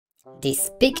This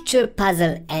picture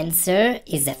puzzle answer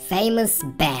is a famous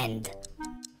band.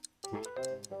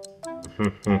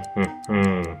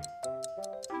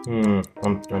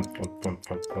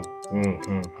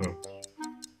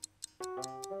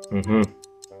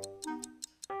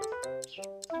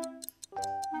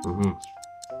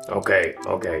 Okay,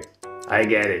 I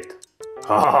get it.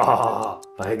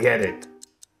 I get it.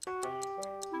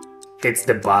 It's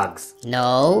the Bugs.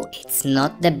 No, it's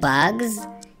not the Bugs.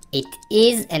 It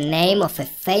is a name of a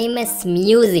famous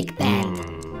music band.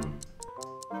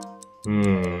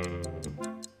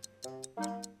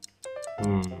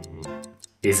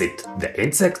 Is it the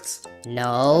insects?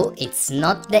 No, it's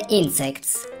not the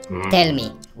insects. Tell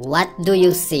me, what do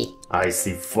you see? I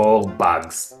see 4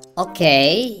 bugs.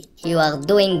 Okay, you are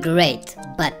doing great,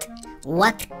 but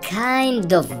what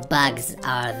kind of bugs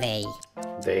are they?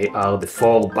 They are the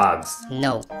 4 bugs.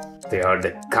 No. They are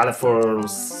the colorful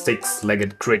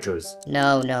 6-legged creatures.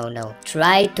 No.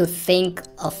 Try to think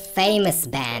of famous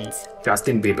bands.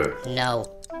 Justin Bieber. No.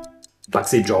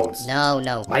 Bugsy Jones.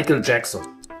 No. Michael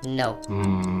Jackson. No.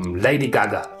 Lady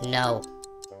Gaga. No.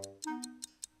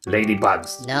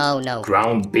 Ladybugs. No.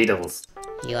 Ground beetles.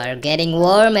 You are getting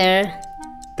warmer.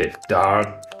 The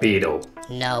dark beetle.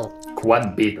 No.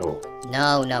 Quad beetle.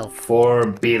 No. 4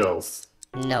 beetles.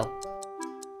 No.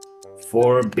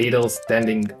 4 beetles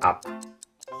standing up.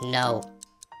 No.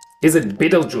 Is it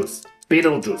Beetlejuice?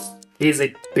 Is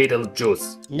it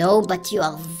Beetlejuice? No, but you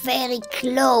are very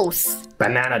close.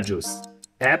 Banana juice.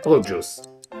 Apple juice.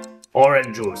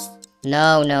 Orange juice.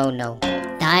 No.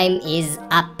 Time is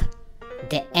up.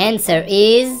 The answer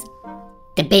is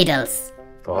the Beatles.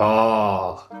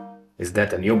 Oh, is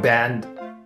that a new band?